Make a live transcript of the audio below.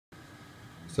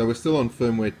So we're still on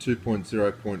firmware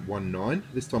 2.0.19.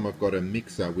 This time I've got a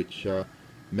mixer which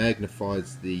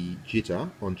magnifies the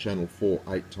jitter on channel 4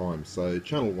 8 times. So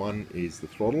channel 1 is the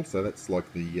throttle, so that's like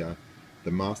the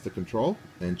master control,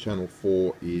 and channel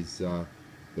 4 is the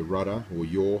rudder or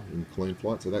yaw in clean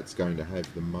flight, so that's going to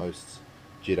have the most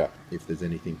jitter if there's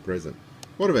anything present.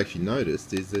 What I've actually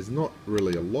noticed is there's not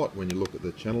really a lot when you look at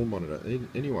the channel monitor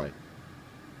anyway.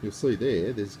 You'll see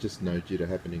there's just no jitter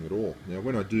happening at all. Now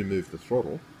when I do move the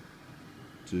throttle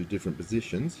to different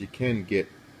positions, you can get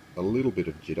a little bit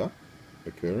of jitter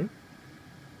occurring,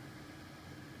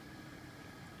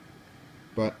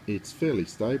 but it's fairly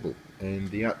stable,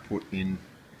 and the output in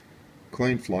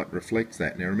clean flight reflects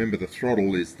that. Now remember, the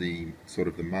throttle is the sort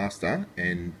of the master,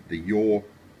 and the yaw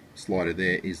slider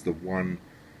there is the one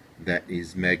that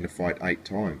is magnified 8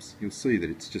 times. You'll see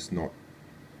that it's just not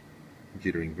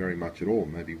jittering very much at all,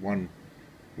 maybe one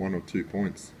or 2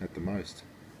 points at the most.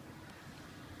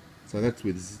 So that's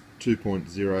with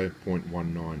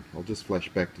 2.0.19. I'll just flash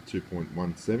back to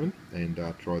 2.17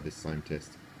 and try this same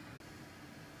test.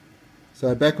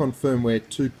 So back on firmware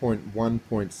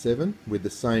 2.1.7 with the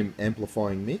same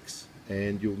amplifying mix,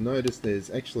 and you'll notice there's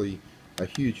actually a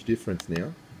huge difference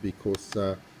now, because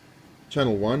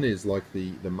channel 1 is like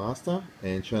the master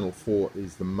and channel 4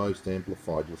 is the most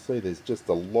amplified. You'll see there's just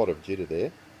a lot of jitter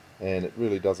there, and it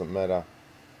really doesn't matter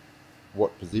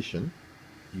what position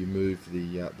you move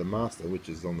the master, which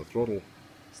is on the throttle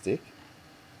stick.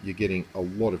 You're getting a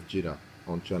lot of jitter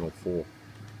on channel 4,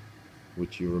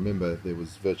 which you remember there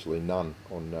was virtually none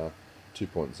on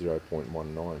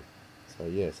 2.0.19. So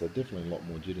yeah, so definitely a lot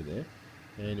more jitter there.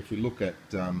 And if you look at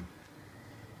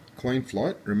clean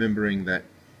flight, remembering that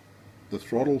the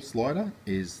throttle slider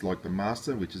is like the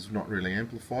master, which is not really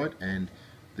amplified, and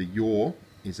the yaw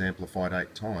is amplified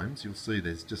 8 times, you'll see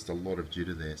there's just a lot of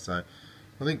jitter there. So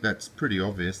I think that's pretty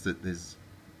obvious that there's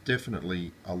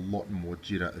definitely a lot more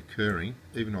jitter occurring,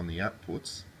 even on the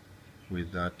outputs,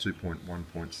 with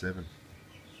 2.1.7.